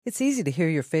It's easy to hear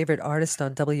your favorite artist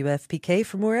on WFPK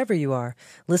from wherever you are.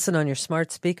 Listen on your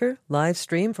smart speaker, live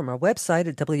stream from our website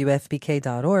at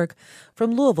WFPK.org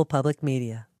from Louisville Public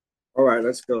Media. All right,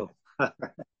 let's go.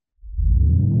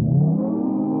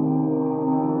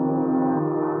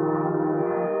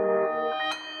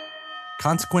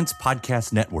 Consequence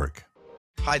Podcast Network.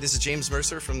 Hi, this is James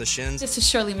Mercer from The Shins. This is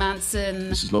Shirley Manson.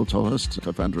 This is Lo Tolhurst,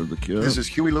 co-founder of The Cure. This is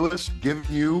Huey Lewis giving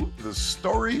you the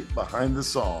story behind the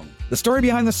song. The story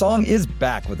behind the song is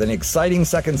back with an exciting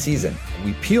second season.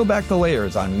 We peel back the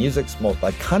layers on music's most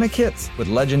iconic hits with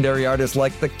legendary artists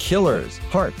like The Killers,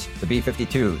 Heart, the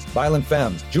B-52s, Violent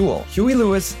Femmes, Jewel, Huey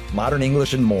Lewis, Modern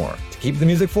English, and more. To keep the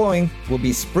music flowing, we'll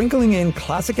be sprinkling in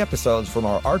classic episodes from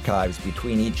our archives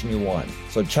between each new one.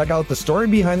 So check out the story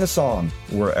behind the song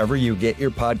wherever you get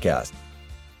your podcast.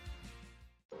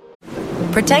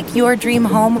 Protect your dream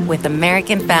home with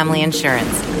American Family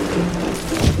Insurance.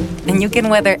 And you can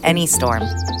weather any storm.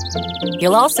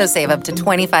 You'll also save up to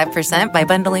 25% by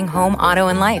bundling home, auto,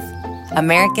 and life.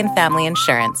 American Family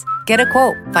Insurance. Get a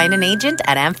quote. Find an agent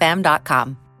at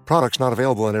amfam.com. Products not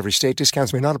available in every state.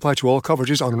 Discounts may not apply to all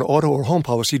coverages on an auto or home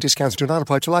policy. Discounts do not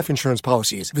apply to life insurance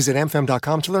policies. Visit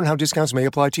amfam.com to learn how discounts may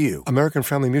apply to you. American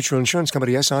Family Mutual Insurance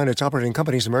Company, SI, and its operating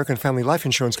companies, American Family Life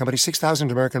Insurance Company,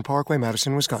 6000 American Parkway,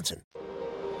 Madison, Wisconsin.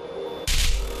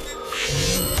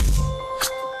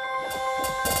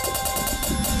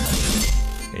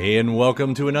 And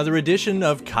welcome to another edition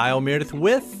of Kyle Meredith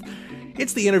With.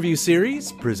 It's the interview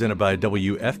series presented by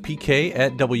WFPK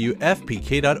at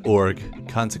WFPK.org,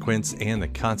 Consequence and the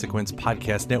Consequence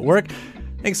Podcast Network.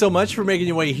 Thanks so much for making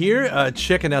your way here,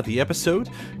 checking out the episode.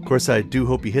 Of course, I do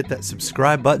hope you hit that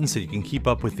subscribe button so you can keep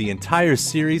up with the entire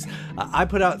series. I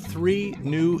put out 3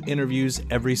 new interviews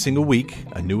every single week,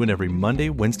 a new one every Monday,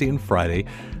 Wednesday, and Friday.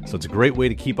 So it's a great way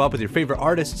to keep up with your favorite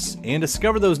artists and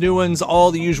discover those new ones,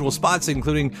 all the usual spots,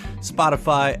 including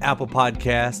Spotify, Apple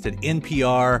Podcast, at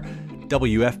NPR,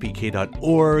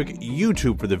 WFPK.org,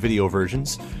 YouTube for the video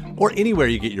versions, or anywhere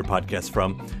you get your podcasts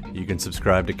from. You can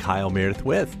subscribe to Kyle Meredith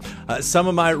With. Some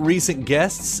of my recent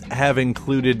guests have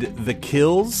included The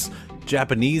Kills,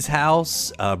 Japanese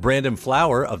House, Brandon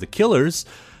Flower of The Killers,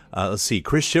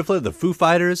 Chris Schiffler, The Foo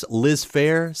Fighters, Liz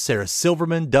Phair, Sarah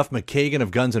Silverman, Duff McKagan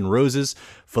of Guns N' Roses,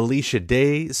 Felicia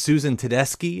Day, Susan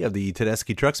Tedeschi of the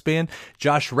Tedeschi Trucks Band,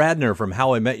 Josh Radnor from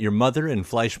How I Met Your Mother and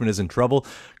Fleischman is in Trouble,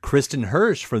 Kristen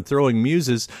Hirsch from Throwing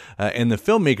Muses, and the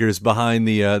filmmakers behind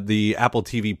the Apple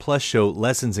TV Plus show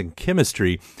Lessons in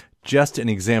Chemistry. Just an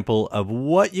example of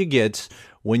what you get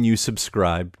when you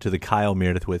subscribe to the Kyle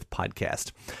Meredith With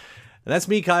podcast. That's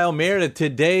me, Kyle Meredith,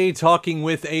 today talking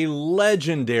with a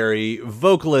legendary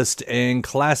vocalist and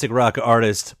classic rock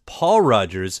artist, Paul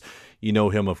Rodgers. You know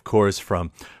him, of course, from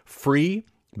Free,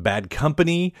 Bad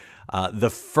Company,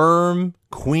 The Firm,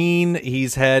 Queen.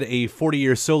 He's had a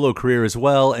 40-year solo career as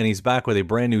well, and he's back with a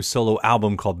brand new solo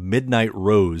album called Midnight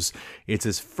Rose. It's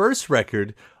his first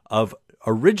record of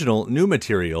original new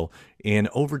material in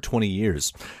over 20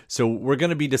 years. So we're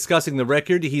going to be discussing the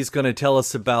record. He's going to tell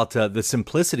us about the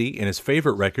simplicity in his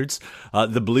favorite records,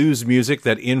 the blues music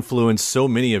that influenced so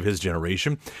many of his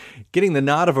generation, getting the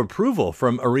nod of approval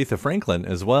from Aretha Franklin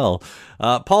as well.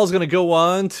 Paul's going to go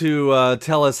on to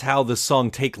tell us how the song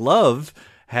Take Love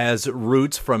has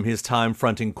roots from his time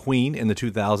fronting Queen in the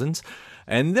 2000s.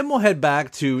 And then we'll head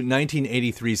back to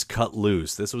 1983's Cut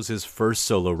Loose. This was his first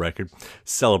solo record,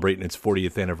 celebrating its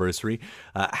 40th anniversary.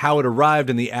 How it arrived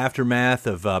in the aftermath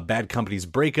of Bad Company's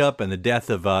breakup and the death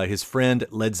of his friend,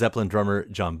 Led Zeppelin drummer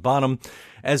John Bonham,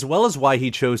 as well as why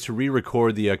he chose to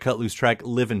re-record the Cut Loose track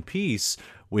Live in Peace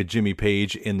with Jimmy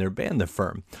Page in their band, The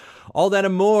Firm. All that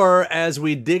and more as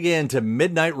we dig into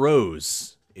Midnight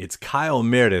Rose. It's Kyle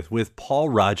Meredith with Paul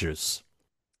Rodgers.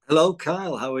 Hello,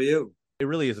 Kyle. How are you? It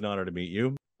really is an honor to meet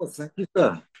you. Well, thank you,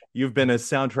 sir. You've been a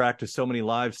soundtrack to so many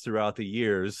lives throughout the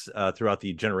years, throughout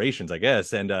the generations, I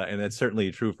guess, and that's certainly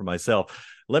true for myself.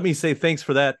 Let me say thanks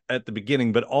for that at the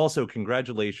beginning, but also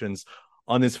congratulations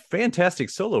on this fantastic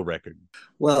solo record.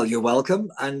 Well, you're welcome,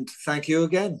 and thank you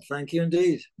again. Thank you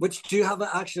indeed. Do you have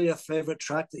actually a favorite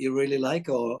track that you really like,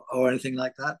 or anything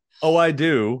like that? Oh, I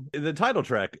do. The title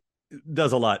track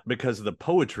does a lot because of the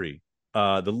poetry,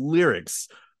 the lyrics.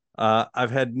 I've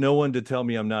had no one to tell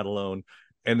me I'm not alone.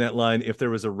 And that line, if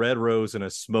there was a red rose in a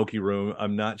smoky room,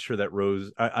 I'm sure that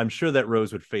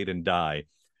rose would fade and die.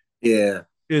 Yeah.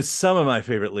 Is some of my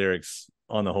favorite lyrics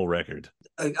on the whole record.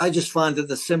 I just find that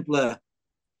the simpler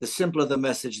the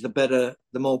message, the better,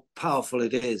 the more powerful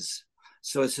it is.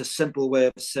 So it's a simple way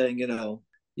of saying,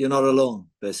 you're not alone,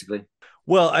 basically.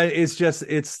 Well, it's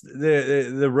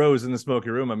the rose in the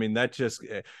smoky room. I mean, that just,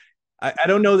 I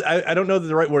don't know. I don't know that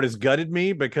the right word is gutted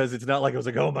me, because it's not like I was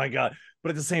like, oh my God. But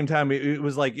at the same time, it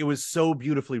was like, it was so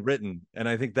beautifully written. And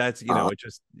I think that's, it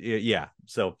just, yeah.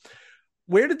 So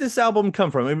where did this album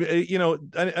come from? I mean,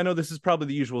 I know this is probably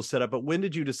the usual setup, but when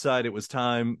did you decide it was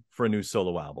time for a new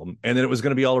solo album and then it was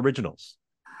going to be all originals?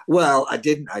 Well, I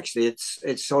didn't actually.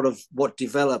 It's sort of what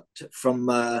developed from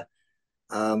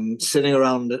sitting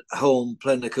around at home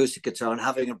playing acoustic guitar and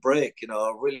having a break,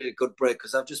 a really good break,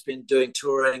 because I've just been doing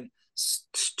touring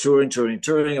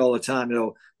all the time,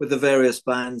 with the various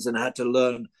bands, and I had to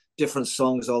learn different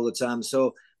songs all the time.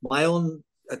 So my own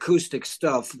acoustic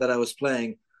stuff that I was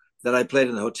playing, that I played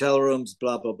in the hotel rooms,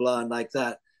 blah, blah, blah, and like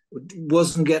that,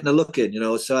 wasn't getting a look in,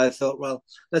 So I thought, well,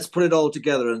 let's put it all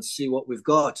together and see what we've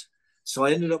got. So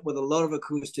I ended up with a lot of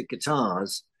acoustic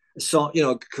guitars,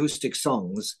 acoustic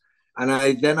songs. And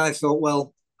I thought,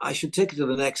 well, I should take it to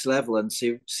the next level and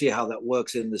see how that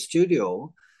works in the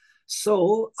studio.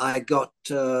 So I got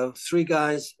three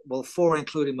guys, well, four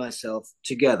including myself,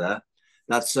 together.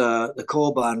 That's the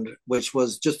core band, which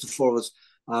was just the four of us.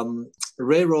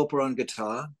 Ray Roper on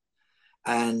guitar,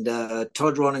 and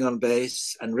Todd Ronning on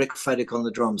bass, and Rick Feddick on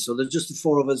the drums. So there's just the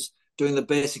four of us doing the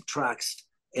basic tracks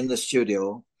in the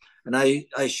studio. And I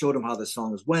showed them how the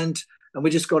songs went, and we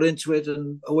just got into it,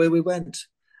 and away we went.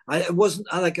 I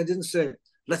didn't say,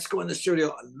 let's go in the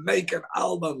studio and make an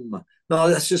album. No,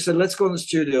 that's just said, let's go in the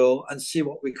studio and see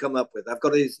what we come up with. I've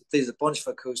got these a bunch of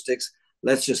acoustics.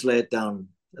 Let's just lay it down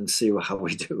and see how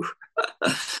we do.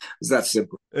 It's that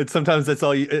simple. It's sometimes that's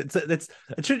all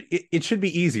it should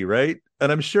be easy, right?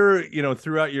 And I'm sure,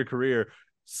 throughout your career,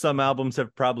 some albums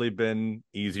have probably been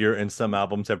easier and some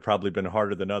albums have probably been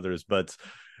harder than others. But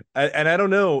I don't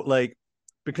know, like,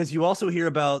 because you also hear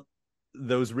about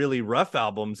those really rough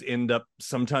albums end up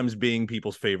sometimes being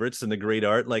people's favorites and the great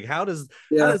art. Like, how does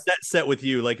that set with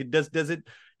you? Like, does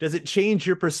it change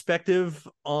your perspective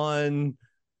on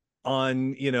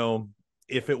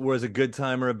if it was a good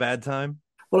time or a bad time?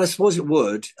 Well, I suppose it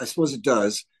would. I suppose it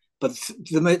does. But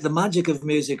the magic of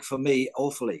music for me,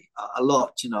 awfully a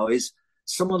lot, is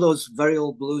some of those very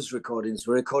old blues recordings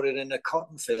were recorded in a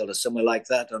cotton field or somewhere like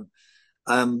that,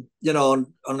 on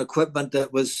equipment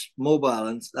that was mobile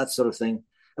and that sort of thing.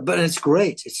 But it's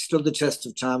great. It's stood the test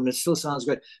of time, and it still sounds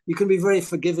great. You can be very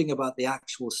forgiving about the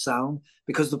actual sound,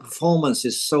 because the performance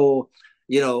is so,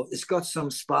 it's got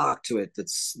some spark to it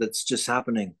that's just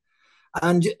happening.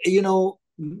 And,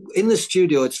 in the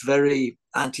studio, it's very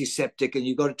antiseptic, and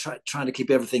you've got to trying to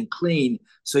keep everything clean.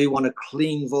 So you want a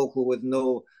clean vocal with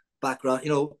no background.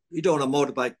 You don't want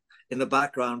a motorbike in the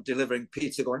background delivering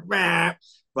pizza going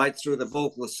right through the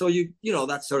vocals. So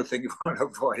that sort of thing you want to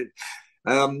avoid.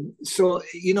 So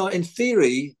in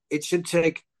theory, it should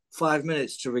take 5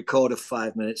 minutes to record a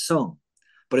 5-minute song,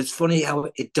 but it's funny how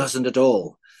it doesn't at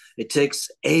all. It takes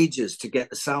ages to get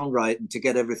the sound right and to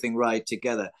get everything right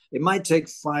together. It might take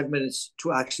 5 minutes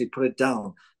to actually put it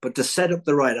down, but to set up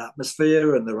the right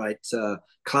atmosphere and the right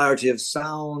clarity of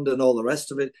sound and all the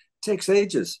rest of it takes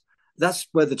ages. That's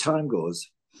where the time goes.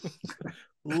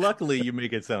 Luckily, you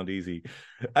make it sound easy.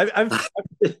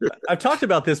 I've talked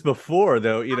about this before,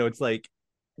 though. It's like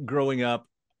growing up,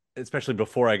 especially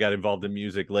before I got involved in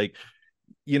music, like,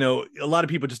 a lot of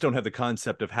people just don't have the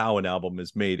concept of how an album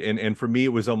is made. And for me,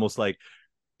 it was almost like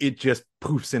it just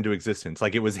poofs into existence.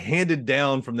 Like it was handed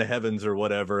down from the heavens or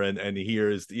whatever. And here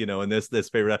is, and this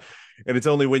favorite. And it's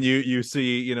only when you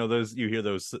see, you hear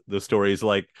those stories,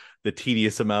 like the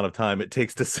tedious amount of time it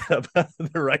takes to set up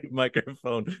the right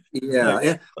microphone.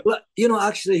 Yeah. Well,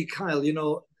 actually, Kyle,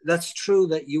 that's true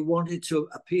that you want it to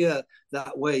appear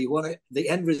that way. The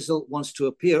end result wants to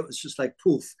appear. It's just like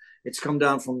poof, it's come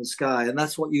down from the sky. And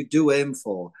that's what you do aim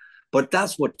for. But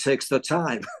that's what takes the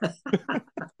time.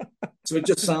 So it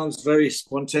just sounds very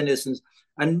spontaneous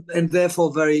and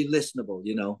therefore very listenable,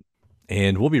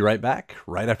 And we'll be right back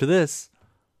right after this.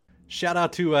 Shout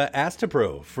out to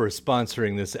Astapro for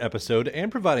sponsoring this episode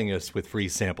and providing us with free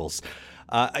samples.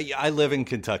 I live in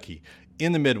Kentucky,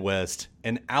 in the Midwest,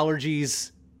 and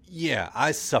allergies,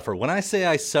 I suffer. When I say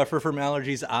I suffer from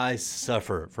allergies, I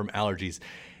suffer from allergies.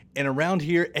 And around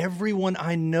here, everyone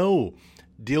I know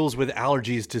deals with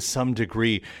allergies to some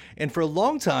degree. And for a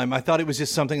long time, I thought it was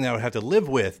just something that I would have to live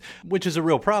with, which is a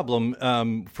real problem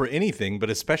for anything, but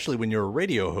especially when you're a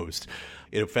radio host.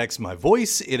 It affects my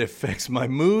voice, it affects my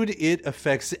mood, it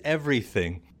affects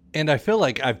everything. And I feel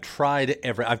like I've tried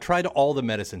all the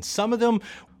medicines. Some of them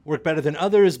work better than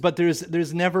others, but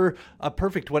there's never a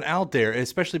perfect one out there,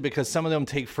 especially because some of them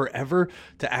take forever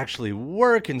to actually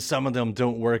work and some of them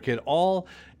don't work at all.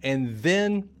 And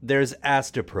then there's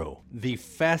Astapro, the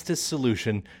fastest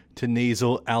solution to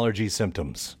nasal allergy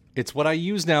symptoms. It's what I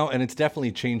use now, and it's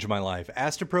definitely changed my life.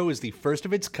 Astepro is the first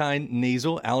of its kind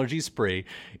nasal allergy spray.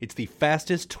 It's the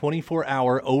fastest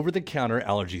 24-hour over-the-counter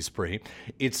allergy spray.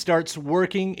 It starts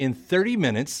working in 30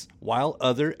 minutes, while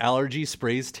other allergy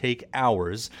sprays take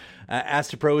hours.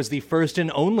 Astepro is the first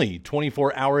and only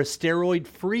 24-hour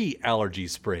steroid-free allergy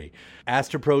spray.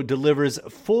 Astepro delivers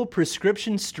full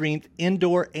prescription strength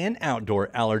indoor and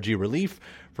outdoor allergy relief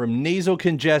from nasal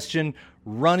congestion,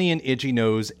 runny and itchy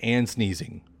nose, and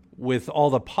sneezing. With all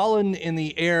the pollen in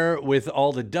the air, with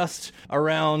all the dust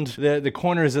around the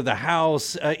corners of the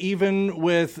house, even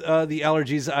with the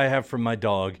allergies I have from my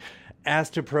dog,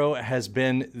 Astepro has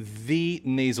been the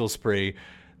nasal spray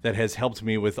that has helped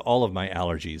me with all of my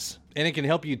allergies. And it can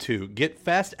help you too. Get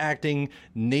fast-acting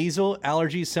nasal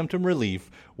allergy symptom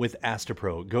relief with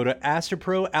Astepro. Go to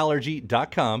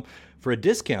asteproallergy.com for a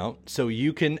discount so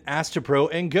you can Astepro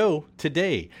and go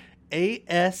today.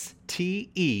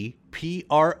 ASTEPRO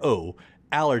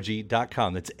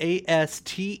allergy.com. That's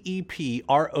ASTEPRO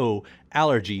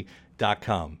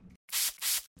allergy.com.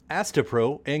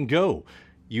 Astepro and go.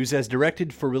 Use as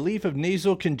directed for relief of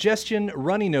nasal congestion,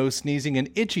 runny nose, sneezing, and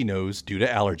itchy nose due to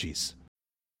allergies.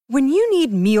 When you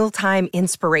need mealtime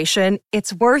inspiration,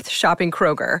 it's worth shopping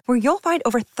Kroger, where you'll find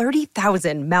over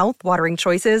 30,000 mouth-watering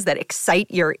choices that excite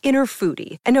your inner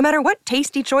foodie. And no matter what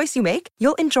tasty choice you make,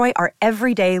 you'll enjoy our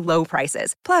everyday low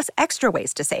prices, plus extra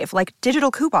ways to save, like digital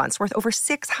coupons worth over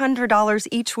 $600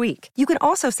 each week. You can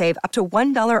also save up to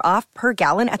 $1 off per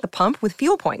gallon at the pump with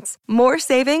fuel points. More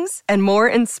savings and more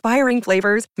inspiring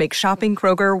flavors make shopping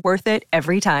Kroger worth it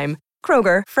every time.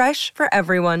 Kroger, fresh for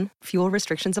everyone. Fuel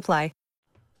restrictions apply.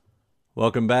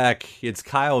 Welcome back. It's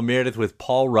Kyle Meredith with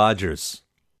Paul Rodgers.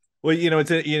 Well,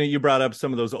 you brought up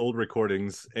some of those old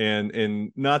recordings,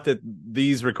 and not that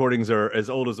these recordings are as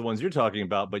old as the ones you're talking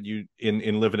about, but you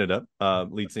in Living It Up,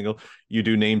 lead single, you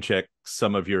do name check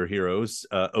some of your heroes,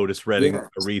 Otis Redding, yes,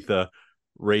 Aretha,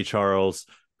 Ray Charles.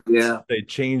 Yeah, they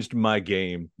changed my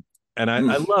game, and I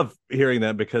love hearing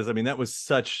that because that was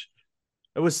such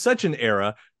an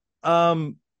era.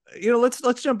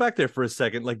 Let's jump back there for a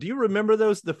second. Like, do you remember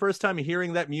the first time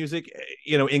hearing that music,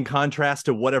 in contrast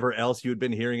to whatever else you had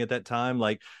been hearing at that time,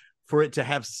 like for it to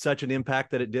have such an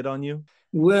impact that it did on you?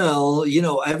 Well,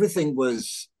 everything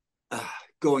was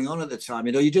going on at the time.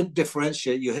 You didn't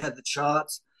differentiate. You had the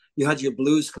charts, you had your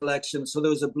blues collection. So there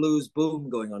was a blues boom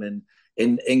going on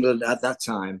in England at that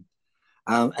time.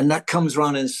 And that comes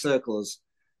around in circles.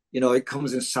 It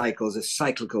comes in cycles. It's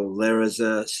cyclical. There is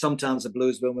sometimes a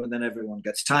blues boom, and then everyone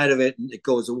gets tired of it, and it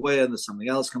goes away, and there's something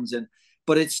else comes in.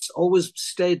 But it's always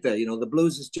stayed there. The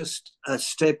blues is just a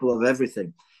staple of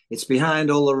everything. It's behind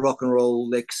all the rock and roll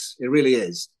licks. It really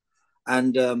is.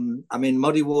 And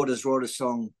Muddy Waters wrote a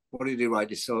song. What did he write?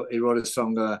 He wrote a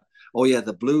song. Oh yeah,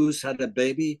 the blues had a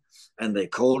baby, and they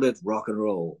called it rock and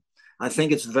roll. I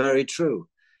think it's very true.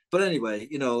 But anyway,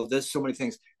 there's so many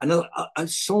things. I know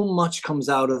so much comes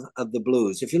out of the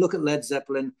blues. If you look at Led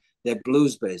Zeppelin, they're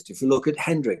blues-based. If you look at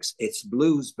Hendrix, it's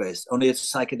blues-based. Only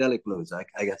it's psychedelic blues, I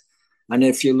guess. And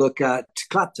if you look at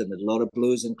Clapton, there's a lot of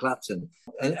blues in Clapton.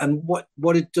 And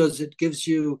what it does, it gives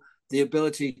you the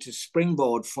ability to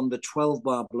springboard from the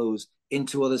 12-bar blues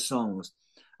into other songs.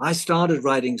 I started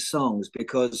writing songs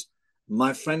because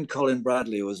my friend Colin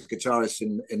Bradley, who was a guitarist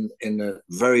in a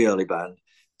very early band,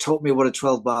 taught me what a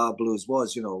 12-bar blues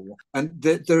was, and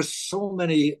there's so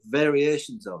many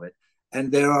variations of it,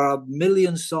 and there are a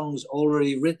million songs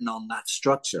already written on that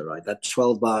structure, right? That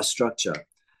 12-bar structure,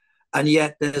 and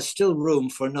yet there's still room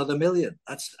for another million.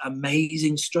 That's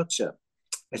amazing structure.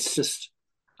 It's just,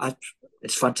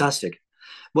 it's fantastic.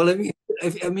 Well,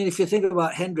 if you think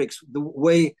about Hendrix, the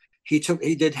way he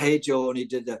did Hey Joe, and he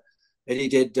did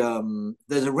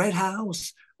There's a Red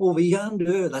House over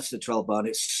yonder. That's the 12-bar, and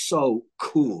it's so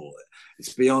cool.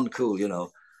 It's beyond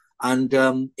cool,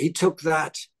 And he took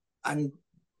that, and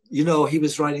he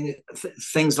was writing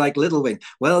things like Little Wing.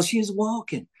 Well, she's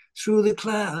walking through the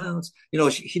clouds.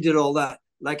 He did all that.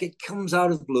 Like, it comes out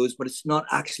of blues, but it's not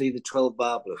actually the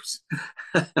 12-bar blues.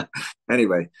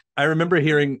 Anyway, I remember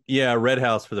hearing Red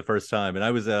House for the first time, and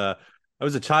I was a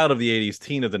child of the 80s,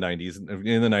 teen of the 90s.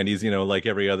 In the 90s, like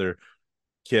every other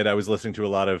kid, I was listening to a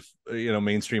lot of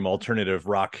mainstream alternative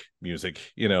rock music,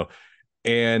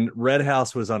 and Red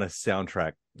House was on a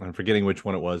soundtrack. I'm forgetting which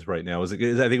one it was right now. I think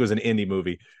it was an indie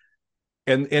movie,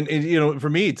 and for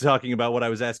me, talking about what I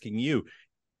was asking you,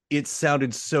 it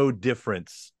sounded so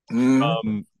different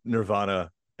from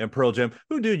Nirvana and Pearl Jam,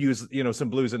 who do use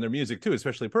some blues in their music too,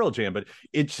 especially Pearl Jam, but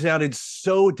it sounded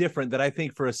so different that I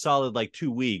think for a solid 2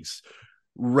 weeks,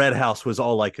 Red House was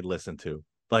all I could listen to.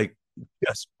 Like,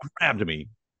 just grabbed me.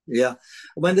 Yeah.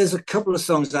 When there's a couple of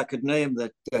songs I could name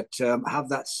that have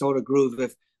that sort of groove.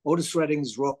 If Otis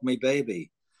Redding's "Rock Me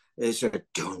Baby" is a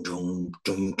dum dum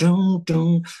dum dum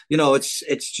dum,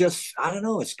 it's just, I don't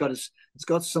know. It's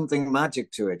got something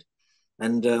magic to it,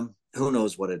 and who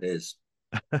knows what it is.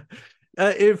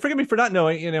 Forgive me for not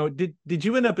knowing. Did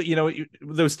you end up?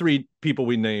 Those three people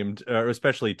we named, or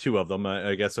especially two of them.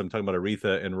 I guess I'm talking about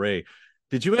Aretha and Ray.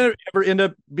 Did you ever end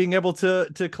up being able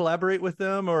to collaborate with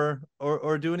them or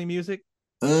do any music?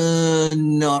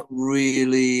 Not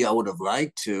really. I would have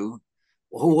liked to.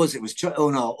 Who was it? Oh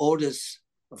no, Otis,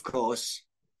 of course.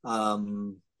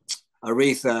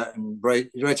 Aretha and Ray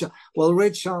Charles. Well,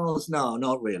 Ray Charles, no,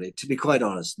 not really. To be quite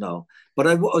honest, no. But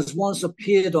I was once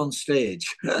appeared on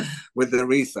stage with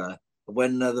Aretha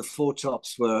when the Four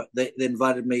Tops they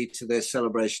invited me to their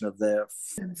celebration of their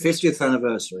 50th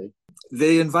anniversary.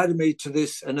 They invited me to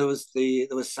this, and there was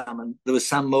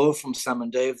Sam Moore from Sam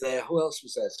and Dave there. Who else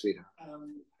was there, sweetheart?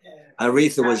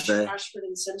 Aretha was there. Ashford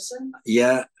and Simpson.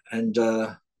 Yeah, and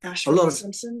Ashford and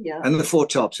Simpson. Yeah, and the Four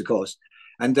Tops, of course.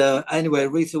 And anyway,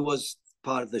 Aretha was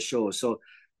part of the show. So,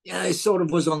 yeah, I sort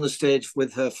of was on the stage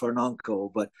with her for an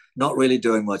encore, but not really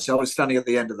doing much. I was standing at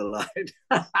the end of the line.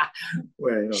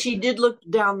 Where, She did look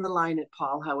down the line at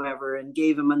Paul, however, and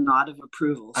gave him a nod of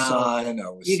approval. So I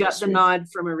know. You got the nod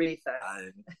from Aretha.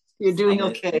 You're doing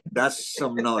okay. That's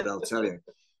some nod, I'll tell you.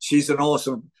 She was an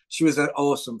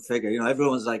awesome figure.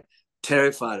 Everyone's like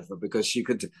terrified of her because she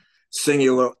could sing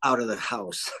you out of the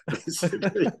house,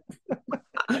 basically.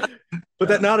 But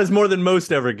that nod is more than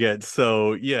most ever get.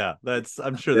 So yeah,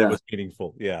 I'm sure that was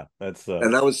meaningful. Yeah, and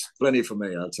that was plenty for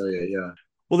me, I'll tell you. Yeah.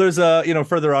 Well, there's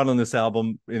further on this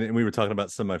album, and we were talking about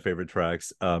some of my favorite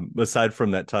tracks. Aside from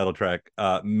that title track,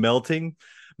 "Melting."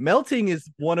 "Melting" is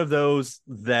one of those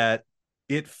that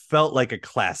it felt like a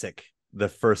classic the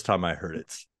first time I heard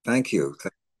it. Thank you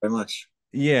very much.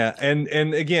 Yeah,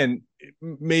 and again,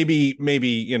 maybe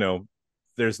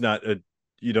there's not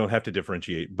you don't have to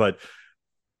differentiate, but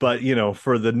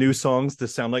for the new songs to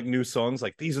sound like new songs,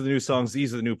 like these are the new songs,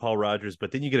 these are the new Paul Rodgers,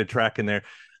 but then you get a track in there,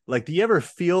 like, do you ever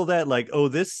feel that, like, oh,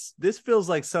 this feels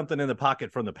like something in the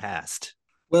pocket from the past?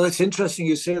 Well, it's interesting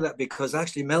you say that, because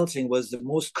actually "Melting" was the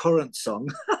most current song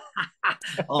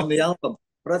on the album.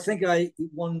 But I think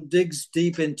one digs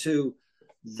deep into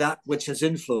that which has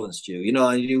influenced you,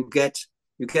 and you get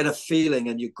a feeling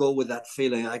and you go with that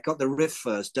feeling. I got the riff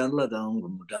first, and I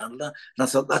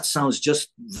thought that sounds just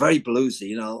very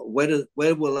bluesy.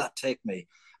 Where will that take me?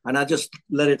 And I just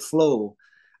let it flow.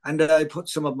 And I put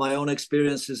some of my own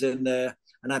experiences in there,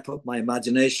 and I put my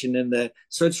imagination in there.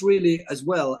 So it's really, as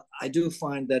well, I do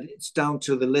find that it's down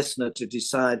to the listener to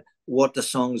decide what the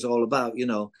song's all about,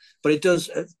 But it does,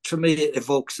 to me, it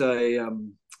evokes a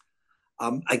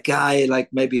guy, like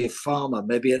maybe a farmer,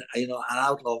 maybe an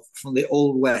outlaw from the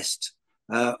Old West,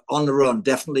 on the run,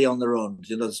 definitely on the run.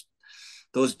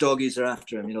 Those doggies are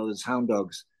after him. Those hound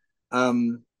dogs,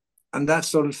 and that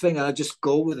sort of thing. And I just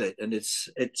go with it, and it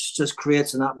just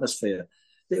creates an atmosphere.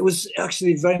 It was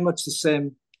actually very much the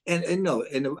same, and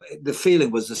the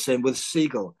feeling was the same with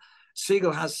Seagull.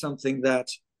 Seagull has something that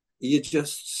you're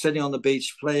just sitting on the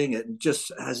beach playing it, and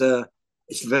just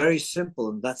it's very simple,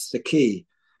 and that's the key.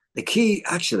 The key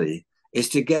actually is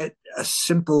to get a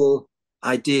simple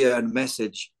idea and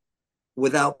message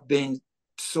without being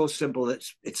so simple that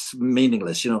it's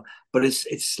meaningless, But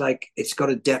it's like it's got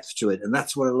a depth to it, and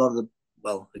that's what a lot of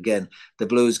the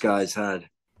blues guys had.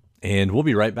 And we'll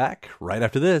be right back right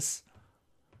after this.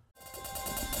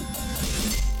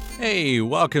 Hey,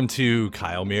 welcome to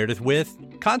Kyle Meredith with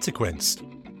Consequence,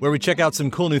 where we check out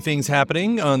some cool new things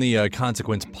happening on the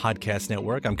Consequence Podcast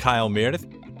Network. I'm Kyle Meredith.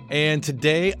 And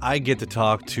today I get to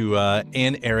talk to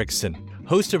Ann Erickson,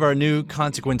 host of our new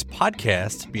Consequence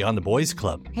podcast, Beyond the Boys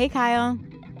Club. Hey, Kyle.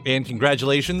 And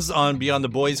congratulations on Beyond the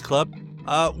Boys Club.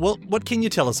 Well, what can you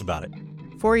tell us about it?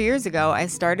 4 years ago, I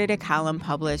started a column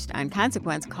published on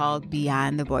Consequence called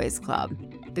Beyond the Boys Club.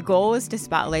 The goal was to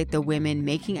spotlight the women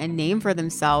making a name for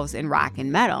themselves in rock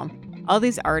and metal. All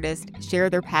these artists share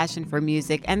their passion for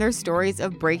music and their stories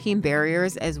of breaking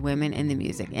barriers as women in the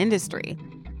music industry.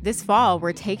 This fall,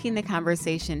 we're taking the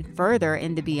conversation further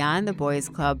in the Beyond the Boys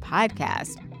Club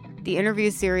podcast. The interview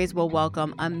series will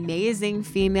welcome amazing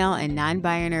female and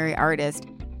non-binary artists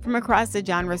from across the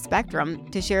genre spectrum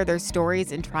to share their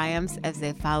stories and triumphs as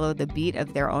they follow the beat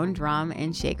of their own drum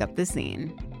and shake up the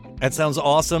scene. That sounds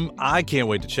awesome. I can't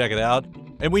wait to check it out.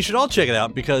 And we should all check it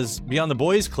out, because Beyond the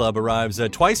Boys Club arrives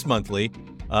twice monthly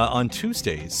on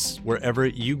Tuesdays, wherever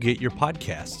you get your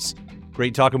podcasts.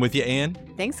 Great talking with you, Ann.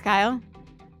 Thanks, Kyle.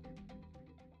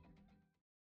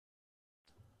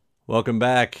 Welcome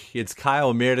back. It's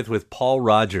Kyle Meredith with Paul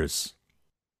Rodgers.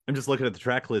 I'm just looking at the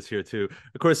track list here too.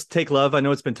 Of course, "Take Love." I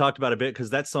know it's been talked about a bit because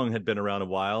that song had been around a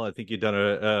while. I think you'd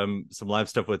done some live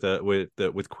stuff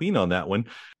with Queen on that one.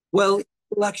 Well,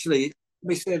 actually, let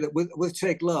me say that with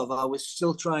 "Take Love," I was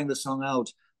still trying the song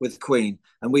out with Queen,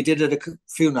 and we did it a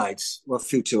few nights, or a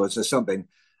few tours or something,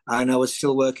 and I was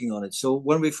still working on it. So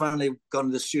when we finally got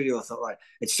in the studio, I thought, right,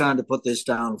 it's time to put this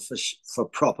down for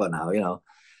proper now,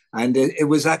 And it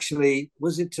was actually,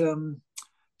 was it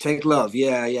 "Take Love"?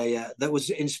 Yeah. That was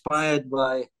inspired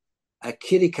by a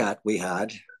kitty cat we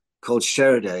had called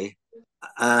Sheriday,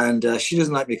 and she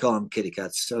doesn't like me calling them kitty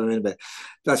cats, so anyway,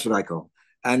 that's what I call them.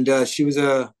 And she was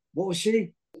what was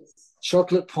she?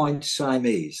 Chocolate Point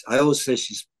Siamese. I always say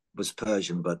she was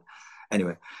Persian, but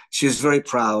anyway, she was very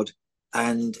proud,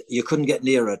 and you couldn't get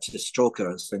near her to stroke her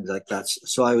and things like that.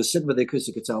 So I was sitting with the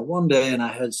acoustic guitar one day, and I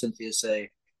heard Cynthia say,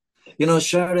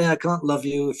 "Sheridan, I can't love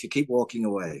you if you keep walking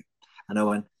away." And I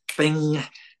went, bing,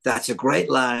 that's a great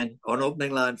line, or an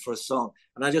opening line for a song.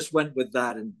 And I just went with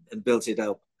that and built it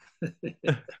up.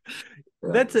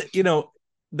 That's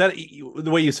that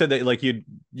the way you said that, like you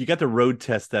got to road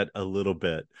test that a little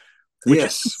bit, which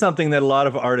is something that a lot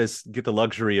of artists get the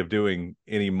luxury of doing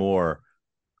anymore.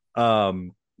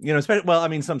 Especially, well, I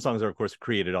mean, some songs are of course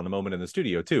created on the moment in the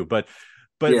studio too, but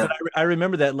I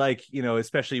remember that, like,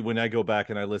 especially when I go back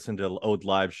and I listen to old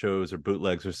live shows or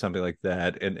bootlegs or something like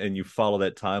that, and you follow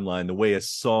that timeline, the way a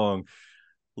song,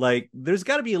 like, there's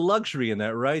got to be a luxury in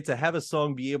that, right? To have a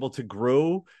song be able to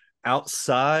grow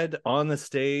outside on the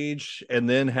stage and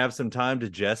then have some time to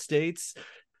gestate.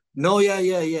 No, yeah.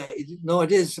 No,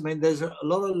 it is. I mean, there's a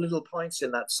lot of little points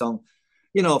in that song.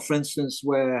 For instance,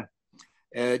 where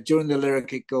during the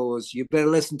lyric it goes, "You better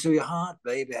listen to your heart,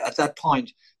 baby," at that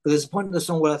point. But there's a point in the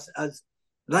song where I'd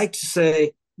like to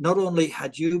say, not only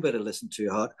had you better listen to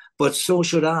your heart, but so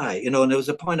should I. And there was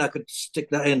a point I could stick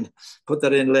that in, put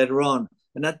that in later on.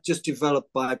 And that just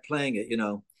developed by playing it,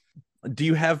 Do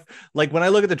you have, like, when I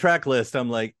look at the track list, I'm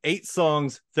like, 8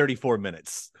 songs, 34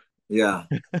 minutes. Yeah.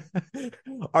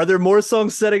 Are there more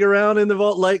songs sitting around in the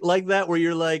vault like that, where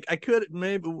you're like, I could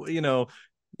maybe, put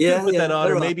that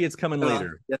on, or maybe it's coming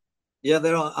later? Yeah,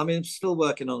 there are. I mean, I'm still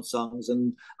working on songs,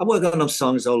 and I'm working on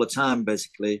songs all the time,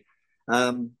 basically.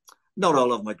 Not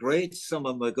all of them are great. Some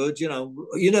of them are good.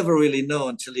 You never really know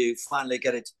until you finally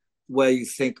get it where you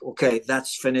think, okay,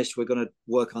 that's finished. We're going to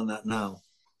work on that now.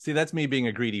 See, that's me being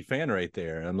a greedy fan right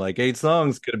there. I'm like, 8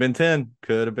 songs, could have been 10,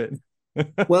 could have been.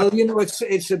 Well,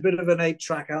 it's a bit of an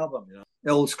 8-track album,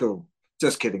 old school.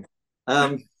 Just kidding.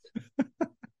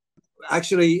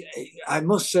 Actually, I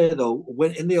must say though,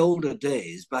 when in the older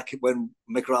days, back when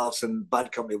Mick Ralphs and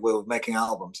Bad Company were making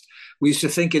albums, we used to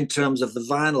think in terms of the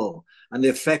vinyl and the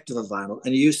effect of the vinyl,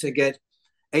 and you used to get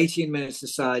 18 minutes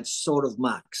aside, sort of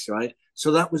max, right?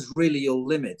 So that was really your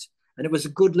limit. And it was a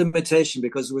good limitation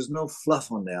because there was no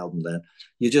fluff on the album then.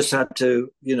 You just had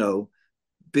to,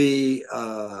 be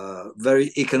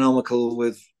very economical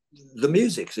with the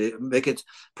music, make it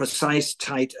precise,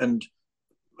 tight, and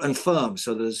firm.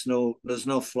 So there's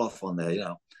no fluff on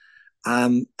there,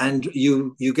 and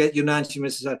you get your 90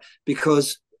 minutes aside,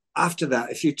 because after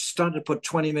that, if you start to put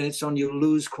 20 minutes on, you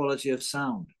lose quality of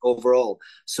sound overall.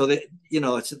 So that,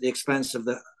 it's at the expense of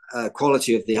the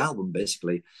quality of the album,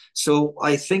 basically. So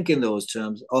I think in those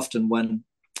terms often when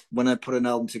I put an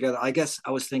album together. I guess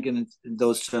I was thinking in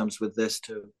those terms with this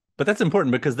too. But that's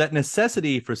important, because that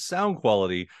necessity for sound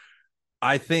quality,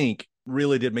 I think,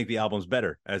 really did make the albums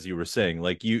better, as you were saying.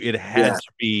 Like, it had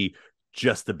to be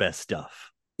just the best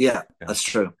stuff. Yeah, that's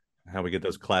true. How we get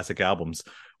those classic albums,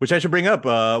 which I should bring up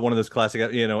one of those classic,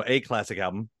 a classic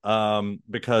album,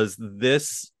 because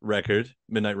this record,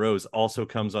 Midnight Rose, also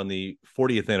comes on the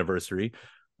 40th anniversary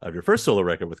of your first solo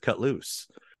record with Cut Loose.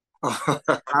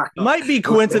 Might be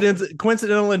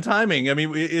coincidental in timing. I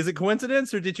mean, is it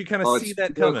coincidence, or did you kind of see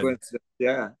that coming?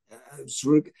 Yeah, it's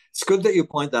good that you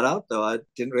point that out, though. I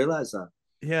didn't realize that.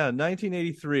 Yeah,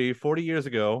 1983, 40 years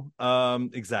ago,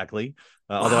 exactly.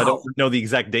 Although I don't know the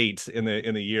exact date in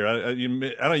the year. I don't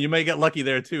know. You may get lucky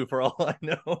there too, for all I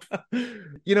know.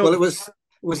 Well, it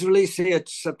was released here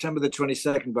September the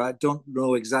 22nd, but I don't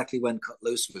know exactly when Cut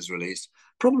Loose was released.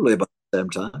 Probably about the same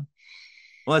time.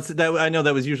 Well, I know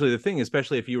that was usually the thing,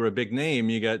 especially if you were a big name.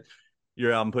 You got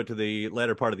your album put to the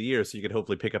latter part of the year, so you could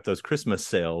hopefully pick up those Christmas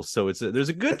sales. So there's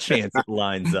a good chance it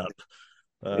lines up.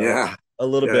 A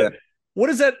little bit. What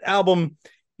is that album?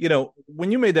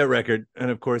 When you made that record, and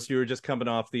of course you were just coming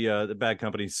off the Bad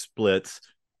Company split.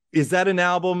 Is that an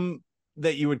album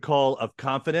that you would call of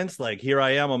confidence? Like, here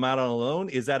I am, I'm out on alone.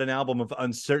 Is that an album of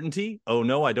uncertainty? Oh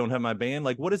no, I don't have my band.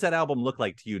 Like, what does that album look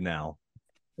like to you now?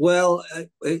 Well,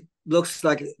 looks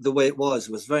like the way it was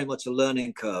very much a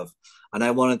learning curve. And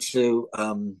I wanted to,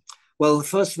 well,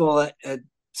 first of all, I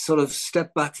sort of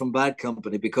stepped back from Bad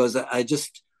Company because I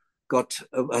just got,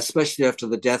 especially after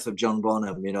the death of John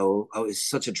Bonham, you know, it was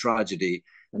such a tragedy.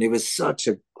 And he was such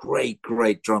a great,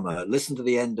 great drummer. Listen to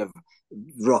the end of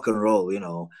rock and roll, you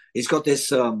know. He's got this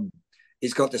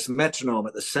metronome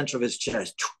at the center of his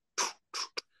chest,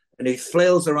 and he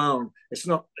flails around. It's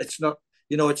not,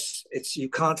 you know, it's you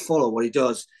can't follow what he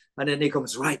does. And then he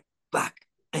comes right back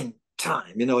in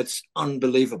time. You know, it's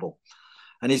unbelievable.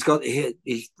 And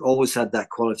he always had that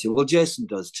quality. Well, Jason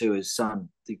does too, his son,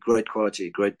 the great quality,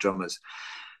 great drummers.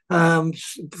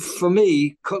 For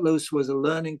me, Cut Loose was a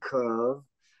learning curve.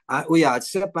 I'd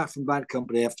stepped back from Bad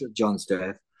Company after John's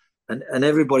death, and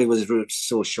everybody was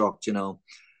so shocked, you know.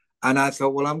 And I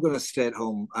thought, well, I'm going to stay at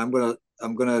home. I'm going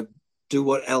to do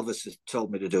what Elvis has told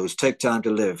me to do: is take time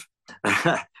to live.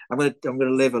 I'm going to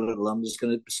live a little. I'm just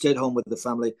going to stay at home with the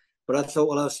family. But I thought,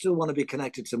 well, I still want to be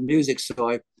connected to music, so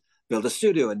I built a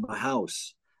studio in my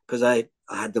house because I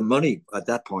had the money at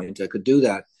that point. I could do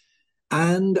that.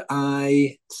 And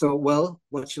I thought, well,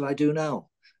 what shall I do now?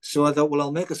 So I thought, well,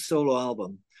 I'll make a solo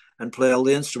album and play all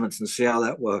the instruments and see how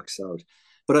that works out.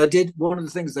 But one of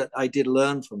the things that I did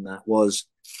learn from that was,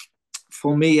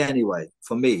 for me anyway,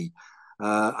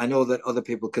 I know that other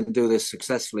people can do this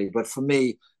successfully, but for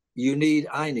me,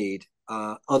 I need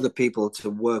other people to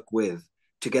work with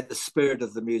to get the spirit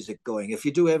of the music going. If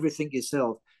you do everything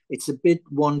yourself, it's a bit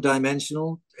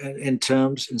one-dimensional in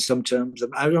some terms.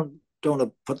 I don't want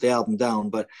to put the album down,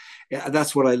 but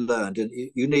that's what I learned. And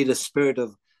you need a spirit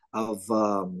of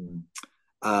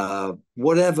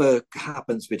whatever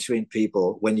happens between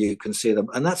people when you can see them.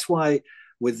 And that's why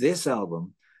with this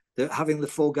album, having the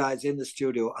four guys in the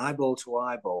studio, eyeball to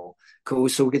eyeball,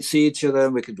 so we could see each other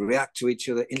and we could react to each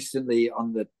other instantly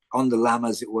on the lam,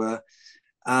 as it were.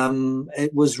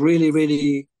 It was really,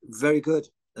 really very good.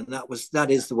 And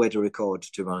that is the way to record,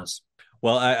 to be honest.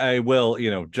 Well, I will,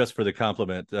 you know, just for the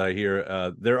compliment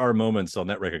here, there are moments on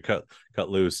that record, Cut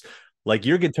Loose, like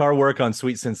your guitar work on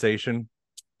Sweet Sensation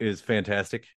is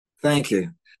fantastic. Thank you.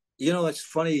 You know, it's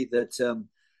funny that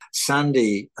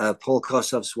Sandy, Paul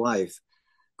Kossoff's wife,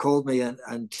 called me and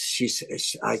I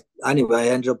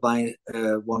ended up buying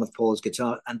one of Paul's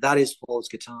guitar, and that is Paul's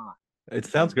guitar. It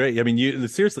sounds great. I mean,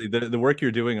 seriously, the work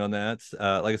you're doing on that,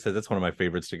 like I said, that's one of my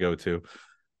favorites to go to.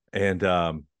 And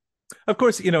of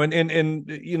course, you know, and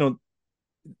you know,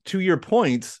 to your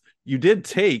point, you did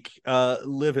take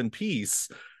Live in Peace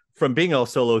from being all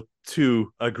solo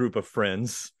to a group of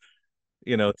friends,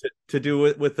 you know, to do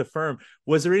it with the Firm.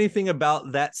 Was there anything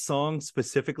about that song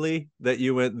specifically that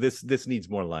you went, this needs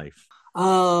more life?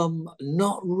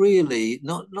 Not really.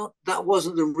 Not that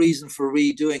wasn't the reason for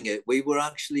redoing it. We were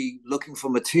actually looking for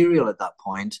material at that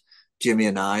point, Jimmy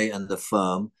and I and the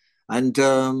Firm. And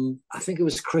I think it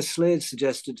was Chris Slade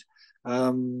suggested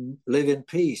Live in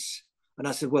Peace. And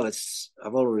I said, well,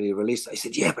 I've already released it. He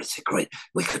said, yeah, but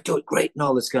we could do it great and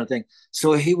all this kind of thing.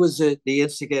 So he was the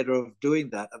instigator of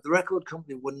doing that. The record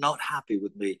company were not happy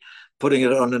with me putting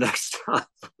it on the next time.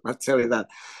 I'll tell you that.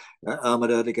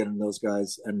 Ahmed Erdogan and those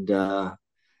guys. And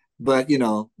but, you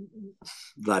know,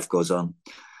 life goes on.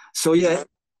 So, yeah,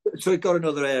 so it got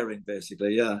another airing,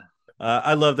 basically, yeah.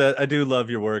 I love that. I do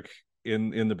love your work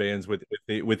in the bands with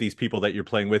these people that you're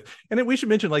playing with. And we should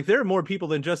mention, like, there are more people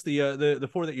than just the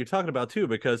four that you're talking about too,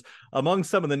 because among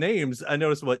some of the names, I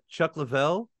noticed Chuck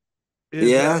Leavell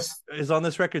is on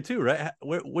this record too, right?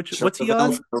 What's he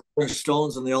on? The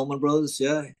Stones and the Allman Brothers,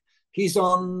 yeah. He's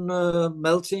on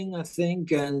Melting, I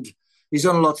think, and he's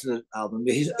on lots of the album.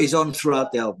 He's on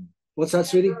throughout the album. What's that,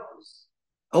 sweetie?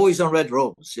 Oh, he's on Red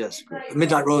Rose, yes.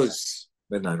 Midnight Rose.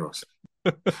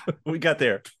 We got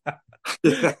there.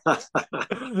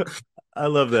 I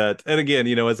love that. And again,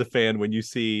 you know, as a fan, when you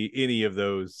see any of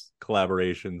those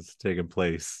collaborations taking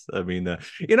place, I mean,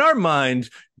 in our mind,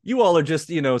 you all are just,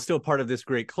 you know, still part of this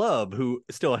great club who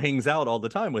still hangs out all the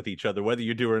time with each other, whether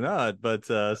you do or not. But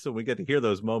so we get to hear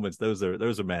those moments. Those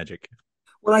are magic.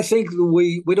 Well, I think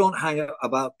we don't hang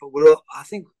about, but I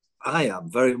think I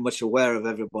am very much aware of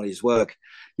everybody's work.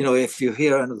 You know, if you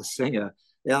hear another singer,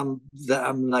 I'm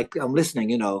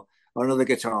listening, you know, or another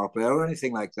guitar player or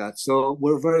anything like that. So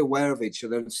we're very aware of each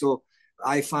other. And so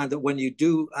I find that when you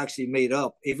do actually meet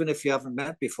up, even if you haven't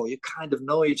met before, you kind of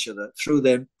know each other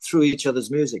through each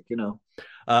other's music, you know.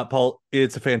 Paul,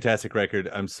 it's a fantastic record.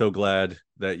 I'm so glad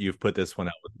that you've put this one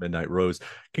out with Midnight Rose.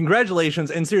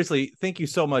 Congratulations. And seriously, thank you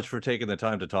so much for taking the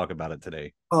time to talk about it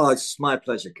today. Oh, it's my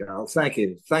pleasure, Carl. Thank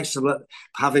you. Thanks for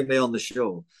having me on the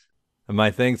show. And my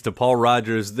thanks to Paul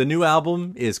Rodgers. The new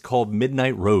album is called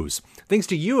Midnight Rose. Thanks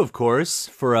to you, of course,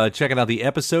 for checking out the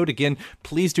episode. Again,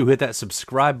 please do hit that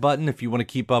subscribe button if you want to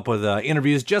keep up with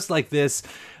interviews just like this.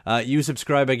 You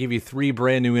subscribe, I give you 3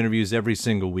 brand new interviews every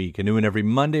single week. A new one every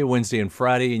Monday, Wednesday, and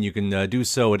Friday, and you can do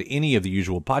so at any of the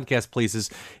usual podcast places,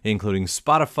 including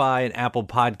Spotify and Apple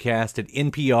Podcast, at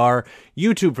NPR,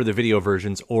 YouTube for the video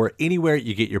versions, or anywhere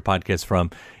you get your podcasts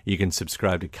from. You can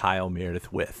subscribe to Kyle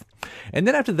Meredith With. And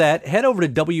then after that, head over to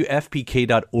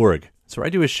WFPK.org. So I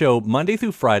do a show Monday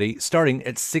through Friday, starting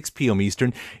at 6 p.m.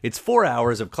 Eastern. It's 4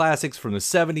 hours of classics from the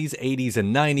 70s, 80s,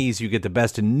 and 90s. You get the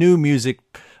best in new music,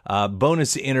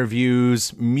 bonus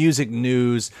interviews, music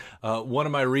news. One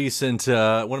of my recent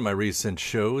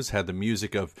shows had the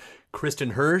music of Kristen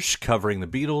Hirsch covering the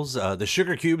Beatles, the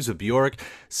Sugar Cubes with Bjork,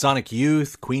 Sonic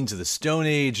Youth, Queens of the Stone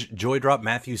Age, Joy Drop,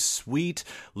 Matthew Sweet,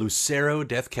 Lucero,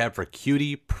 Death Cab for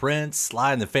Cutie, Prince,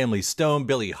 Sly and the Family Stone,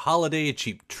 Billie Holiday,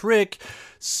 Cheap Trick,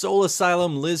 Soul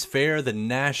Asylum, Liz Phair, The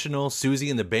National, Susie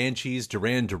and the Banshees,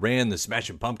 Duran Duran, The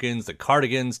Smashing Pumpkins, The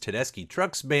Cardigans, Tedeschi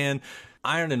Trucks Band,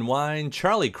 Iron and Wine,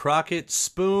 Charlie Crockett,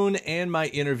 Spoon, and my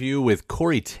interview with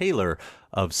Corey Taylor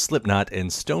of Slipknot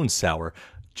and Stone Sour.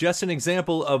 Just an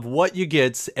example of what you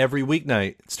get every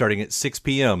weeknight starting at 6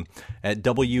 p.m. at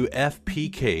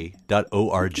WFPK.org.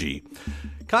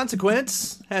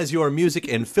 Consequence has your music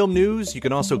and film news. You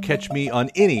can also catch me on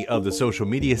any of the social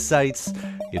media sites.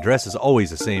 The address is always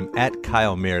the same, at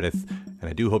Kyle Meredith. And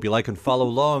I do hope you like and follow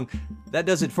along. That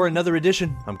does it for another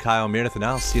edition. I'm Kyle Meredith, and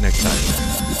I'll see you next time.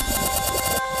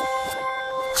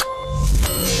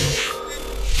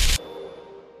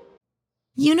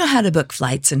 You know how to book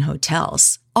flights and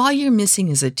hotels. All you're missing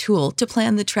is a tool to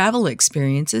plan the travel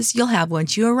experiences you'll have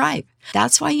once you arrive.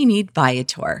 That's why you need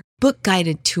Viator. Book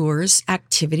guided tours,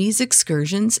 activities,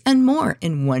 excursions, and more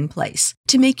in one place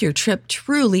to make your trip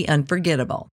truly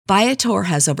unforgettable. Viator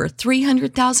has over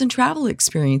 300,000 travel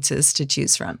experiences to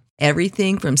choose from.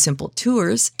 Everything from simple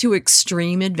tours to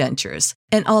extreme adventures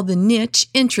and all the niche,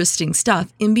 interesting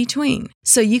stuff in between.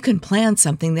 So you can plan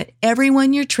something that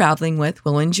everyone you're traveling with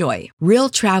will enjoy. Real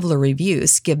traveler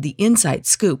reviews give the inside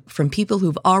scoop from people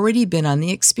who've already been on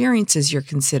the experiences you're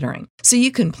considering. So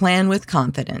you can plan with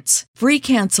confidence. Free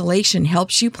cancellation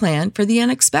helps you plan for the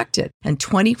unexpected. And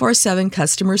 24/7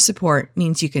 customer support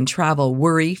means you can travel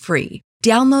worry-free.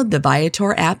 Download the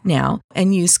Viator app now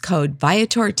and use code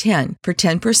Viator10 for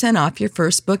 10% off your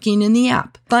first booking in the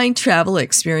app. Find travel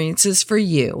experiences for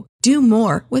you. Do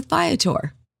more with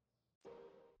Viator.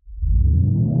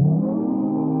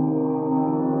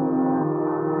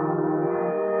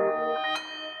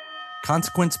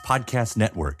 Consequence Podcast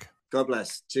Network. God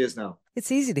bless. Cheers now.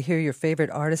 It's easy to hear your favorite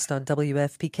artist on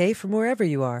WFPK from wherever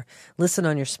you are. Listen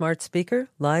on your smart speaker,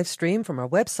 live stream from our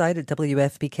website at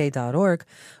WFPK.org,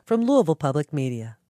 from Louisville Public Media.